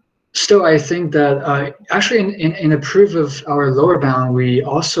I think that actually in the proof of our lower bound, we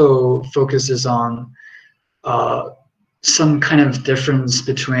also focuses on some kind of difference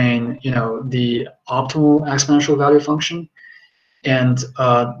between the optimal exponential value function and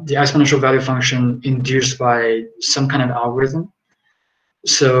the exponential value function induced by some kind of algorithm.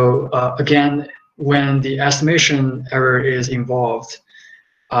 So again, when the estimation error is involved,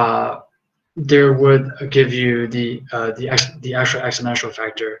 there would give you the actual exponential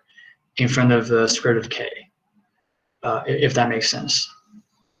factor in front of the square root of k, if that makes sense.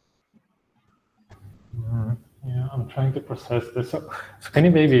 Yeah, I'm trying to process this. So can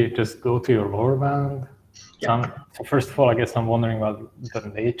you maybe just go to your lower bound? Yeah. So first of all, I guess I'm wondering about the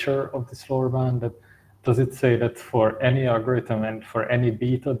nature of this lower bound. Does it say that for any algorithm and for any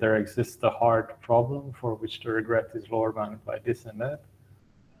beta, there exists a hard problem for which the regret is lower bound by this and that?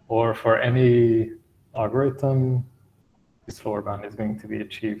 Or for any algorithm, this lower bound is going to be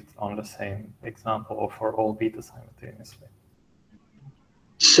achieved on the same example or for all beta simultaneously?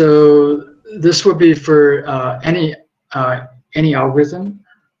 So this would be for any algorithm,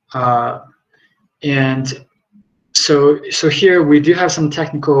 and so here we do have some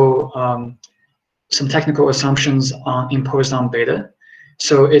technical assumptions imposed on beta.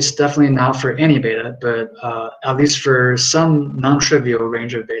 So it's definitely not for any beta, but at least for some non-trivial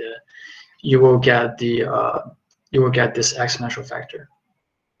range of beta, you will get this exponential factor.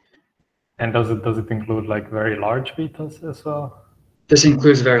 And does it include like very large betas as well? This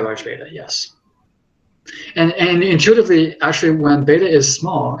includes very large beta, yes. And intuitively, actually, when beta is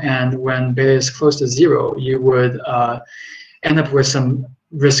small and when beta is close to 0, you would end up with some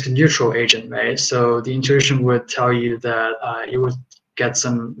risk neutral agent, right? So the intuition would tell you that you would get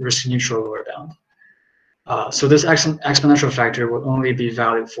some risk neutral lower bound. So this exponential factor will only be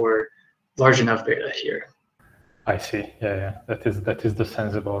valid for large enough beta here. I see. Yeah. That is the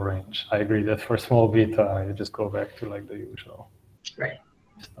sensible range. I agree that for small beta, you just go back to like the usual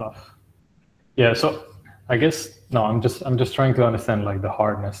stuff. Yeah. So I guess no. I'm just trying to understand like the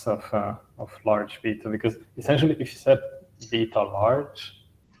hardness of large beta, because essentially, if you set beta large,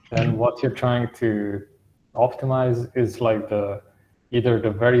 then what you're trying to optimize is like either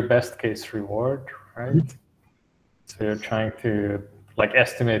the very best case reward, right? So you're trying to like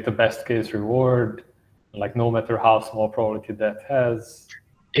estimate the best case reward, like no matter how small probability that has.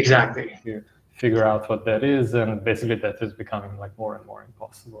 Exactly. You figure out what that is, and basically that is becoming like more and more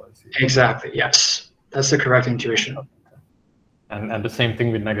impossible. Exactly. Yes, that's the correct intuition. And the same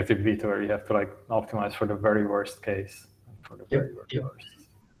thing with negative beta, where you have to like optimize for the very worst case and for the very worst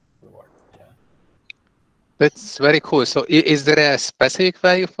reward. Yeah. That's very cool. So is there a specific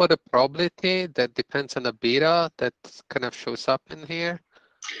value for the probability that depends on the beta that kind of shows up in here?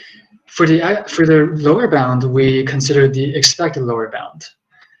 For the lower bound, we consider the expected lower bound.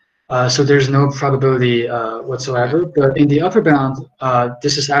 So there's no probability whatsoever. But in the upper bound,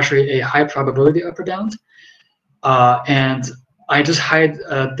 this is actually a high probability upper bound. And I just hide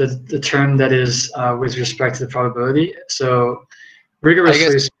the term that is with respect to the probability. So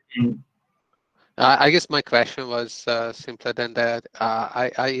rigorously speaking, I guess my question was simpler than that.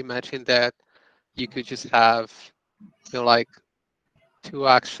 I imagine that you could just have, like 2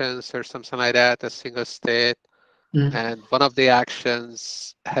 actions or something like that, a single state, and one of the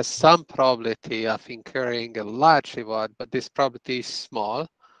actions has some probability of incurring a large reward, but this probability is small.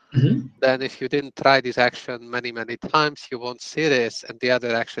 Then if you didn't try this action many times, you won't see this, and the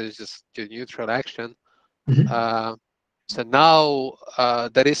other action is just your neutral action. So now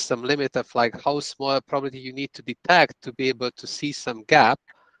there is some limit of like how small a probability you need to detect to be able to see some gap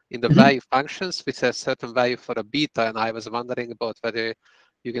in the value functions with a certain value for a beta. And I was wondering about whether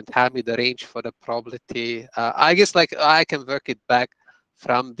you can tell me the range for the probability. I guess like I can work it back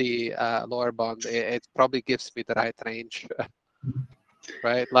from the lower bound. It probably gives me the right range,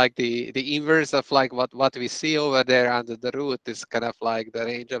 right? Like the inverse of like what we see over there under the root is kind of like the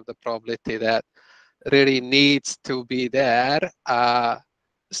range of the probability that really needs to be there.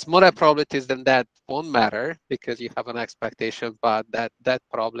 Smaller probabilities than that won't matter because you have an expectation, but that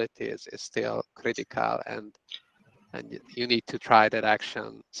probability is still critical, and you need to try that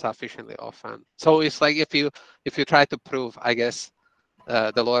action sufficiently often. So it's like if you try to prove, I guess,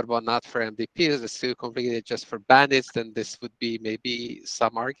 the lower bound not for MDPs is still complicated just for bandits, then this would be maybe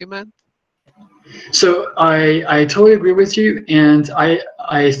some argument. So I totally agree with you, and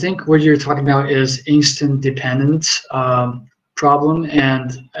I think what you're talking about is instant dependent problem,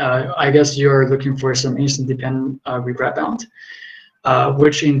 and I guess you're looking for some instant dependent regret bound,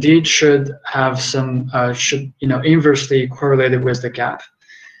 which indeed should have some inversely correlated with the gap.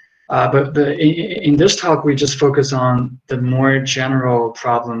 But in this talk, we just focus on the more general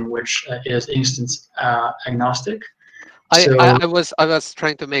problem, which is instance agnostic. I was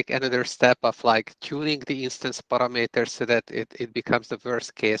trying to make another step of like tuning the instance parameter so that it becomes the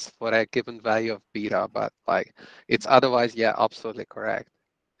worst case for a given value of beta, but like it's otherwise, yeah, absolutely correct.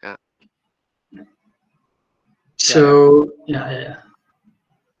 Yeah. So yeah.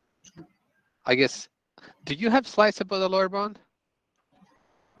 I guess, do you have slides about the lower bound?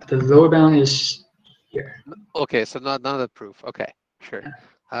 The lower bound is here. Okay, so not a proof. Okay, sure.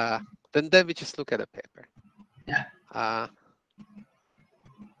 Then we just look at a paper. Yeah.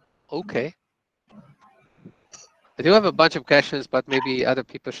 Okay. I do have a bunch of questions, but maybe other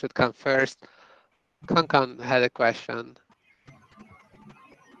people should come first. Kankan had a question.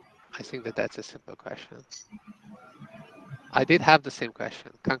 I think that's a simple question. I did have the same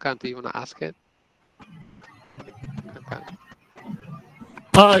question. Kankan, do you want to ask it? Kankan.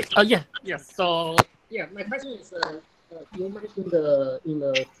 Yeah. So yeah, my question is, you mentioned in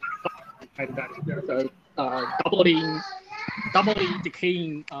the slide that there's a doubling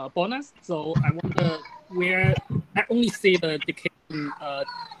decaying bonus. So I wonder where I only see the decaying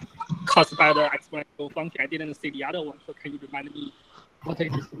caused by the exponential function. I didn't see the other one. So can you remind me what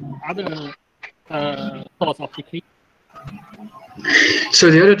is the other cause of decay? So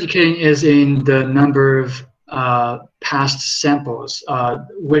the other decaying is in the number of past samples,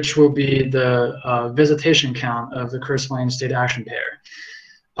 which will be the visitation count of the corresponding state action pair.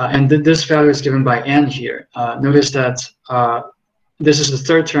 And this value is given by n here. Notice that this is the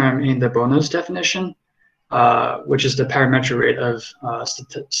third term in the bonus definition, which is the parametric rate of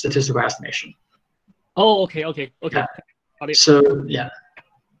statistical estimation. Oh, okay. Yeah. So yeah.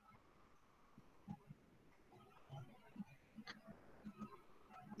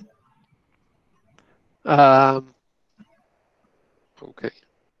 Okay.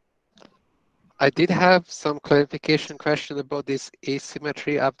 I did have some clarification question about this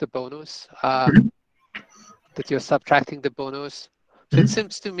asymmetry of the bonus, that you're subtracting the bonus. So it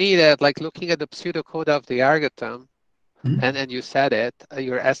seems to me that like looking at the pseudocode of the algorithm, and you said it,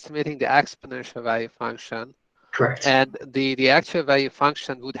 you're estimating the exponential value function. Correct. And the actual value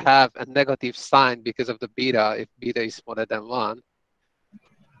function would have a negative sign because of the beta if beta is smaller than 1,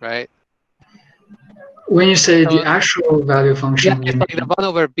 right? When you say the actual value function, yeah, it's like the 1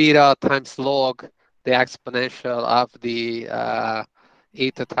 over beta times log the exponential of the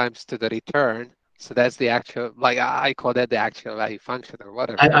eta times to the return. So that's the actual, like I call that the actual value function or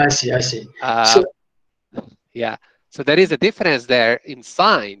whatever. I see. So, yeah, so there is a difference there in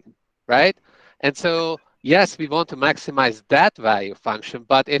sign, right? And so yes, we want to maximize that value function,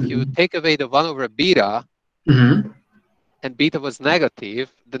 but if you take away the 1 over beta, and beta was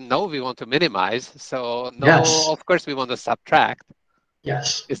negative, then no, we want to minimize. So no, yes. Of course we want to subtract.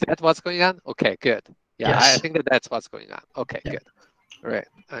 Yes. Is that what's going on? Okay, good. Yeah, yes. I think that's what's going on. Okay, good. All right.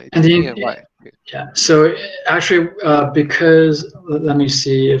 And yeah. So actually, because let me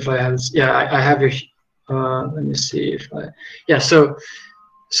see if I have. Yeah, I have your. Let me see if I. Yeah. So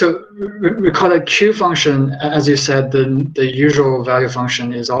recall that Q function, as you said, the usual value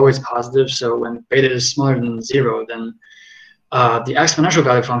function is always positive. So when beta is smaller than 0, then the exponential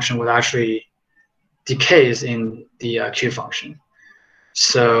value function would actually decays in the Q function.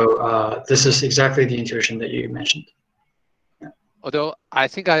 So this is exactly the intuition that you mentioned. Yeah. Although I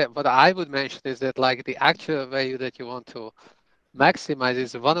think what I would mention is that like the actual value that you want to maximize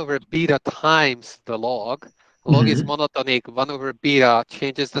is 1 over beta times the log. Log is monotonic. 1 over beta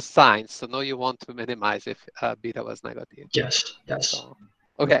changes the sign. So now you want to minimize if beta was negative. Yes. So,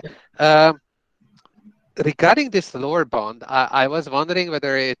 okay. Regarding this lower bound, I was wondering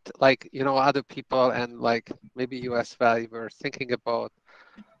whether it, like, other people and like maybe you as well, you were thinking about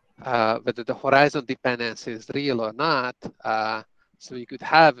whether the horizon dependency is real or not. So you could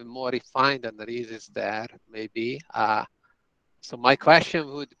have a more refined analysis there, maybe. So my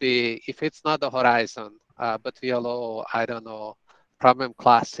question would be, if it's not the horizon, but we allow, I don't know, problem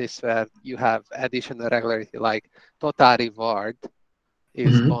classes where you have additional regularity, like total reward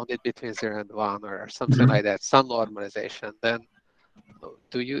is bounded between 0 and 1 or something like that, some normalization, then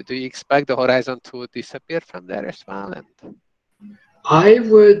do you expect the horizon to disappear from there as well? And I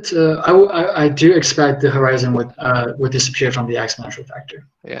do expect the horizon would disappear from the exponential factor.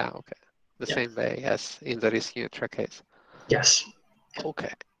 yeah, okay. The same way as in the risk-neutral case. Yes.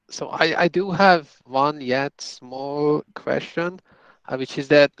 Okay. So I do have one yet small question, which is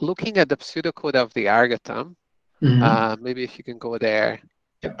that looking at the pseudocode of the algorithm, maybe if you can go there.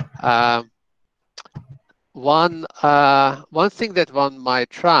 One thing that one might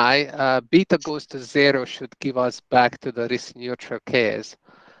try, beta goes to 0 should give us back to the risk-neutral case.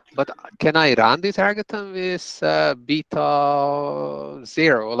 But can I run this algorithm with beta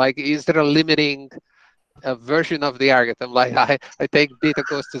 0? Like, is there a limiting version of the algorithm? Like, I take beta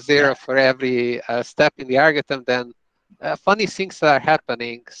goes to 0 for every step in the algorithm, then funny things are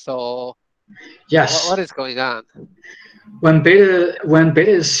happening. So yes, what is going on? When beta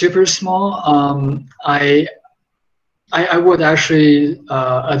is super small, I would actually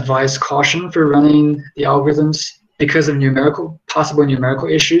advise caution for running the algorithms because of possible numerical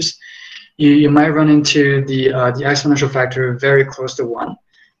issues. You might run into the exponential factor very close to 1,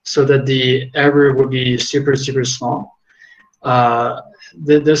 so that the error would be super small.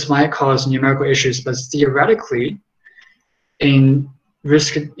 This might cause numerical issues, but theoretically, in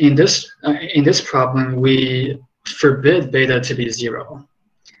this problem, we forbid beta to be 0.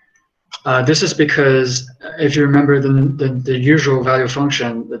 This is because if you remember the usual value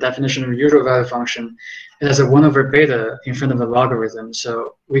function, the definition of usual value function, it has a 1 over beta in front of the logarithm.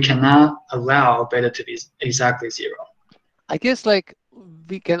 So we cannot allow beta to be exactly 0. I guess like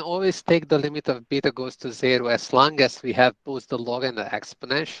we can always take the limit of beta goes to 0 as long as we have both the log and the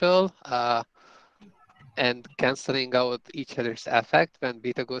exponential and canceling out each other's effect when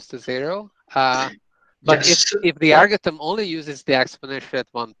beta goes to 0. But yes. if the algorithm only uses the exponential at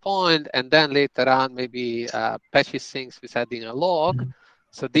one point, and then later on maybe patches things with adding a log,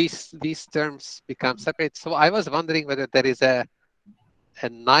 so these terms become separate. So I was wondering whether there is a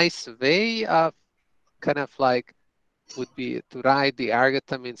nice way of kind of like would be to write the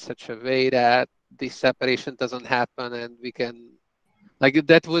algorithm in such a way that this separation doesn't happen, and we can like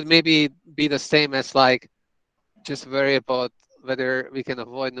that would maybe be the same as like just worry about whether we can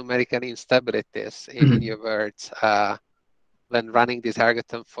avoid numerical instabilities, in your words, when running this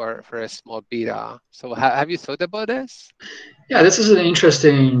algorithm for a small beta. So have you thought about this? Yeah, this is an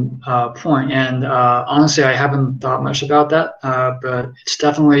interesting point, and honestly, I haven't thought much about that, but it's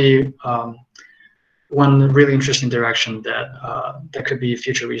definitely one really interesting direction that could be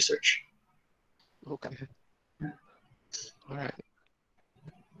future research. Okay. All right.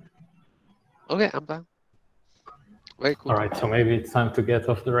 Okay, I'm done. Very cool. All right, so maybe it's time to get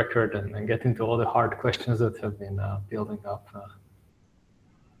off the record and get into all the hard questions that have been building up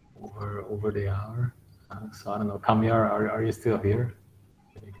over the hour. So I don't know, Kamyar, are you still here?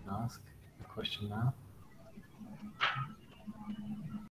 You can ask a question now.